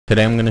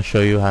Today I'm going to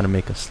show you how to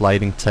make a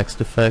sliding text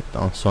effect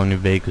on Sony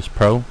Vegas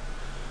Pro.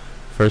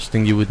 First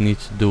thing you would need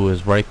to do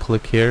is right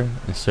click here,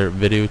 insert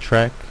video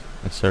track,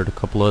 insert a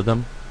couple of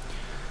them,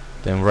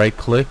 then right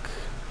click,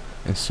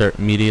 insert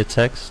media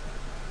text.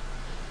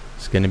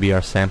 It's going to be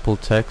our sample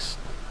text.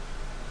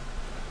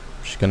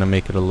 I'm just going to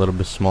make it a little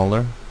bit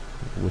smaller,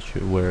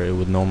 where it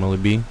would normally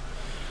be.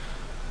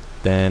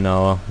 Then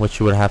what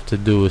you would have to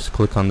do is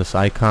click on this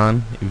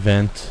icon,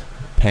 event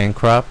pan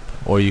crop,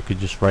 or you could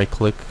just right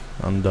click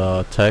on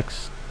the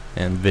text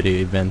and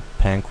video event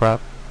pan crop.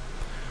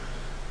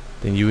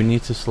 Then you would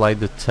need to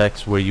slide the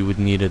text where you would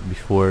need it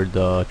before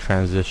the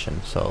transition.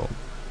 So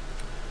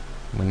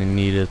I'm going to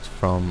need it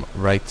from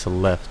right to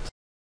left.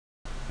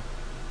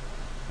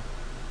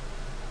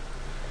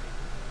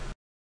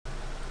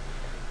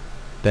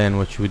 Then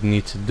what you would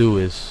need to do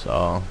is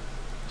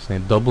say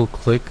double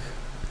click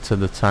to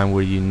the time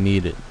where you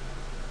need it.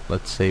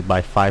 Let's say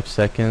by 5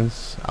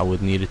 seconds I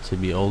would need it to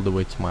be all the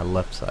way to my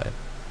left side.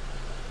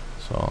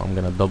 So I'm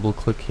gonna double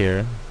click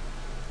here,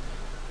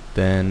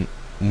 then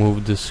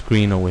move the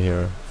screen over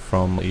here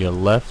from your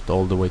left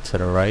all the way to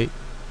the right.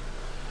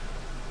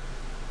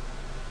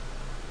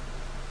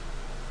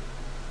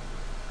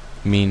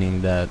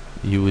 Meaning that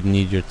you would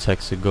need your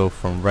text to go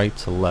from right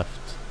to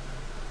left.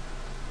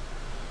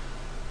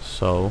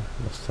 So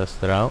let's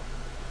test it out.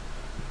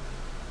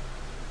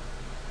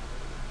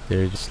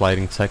 There's a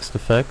sliding text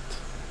effect.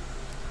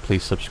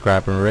 Please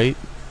subscribe and rate,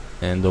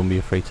 and don't be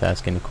afraid to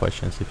ask any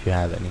questions if you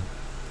have any.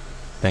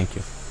 Thank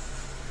you.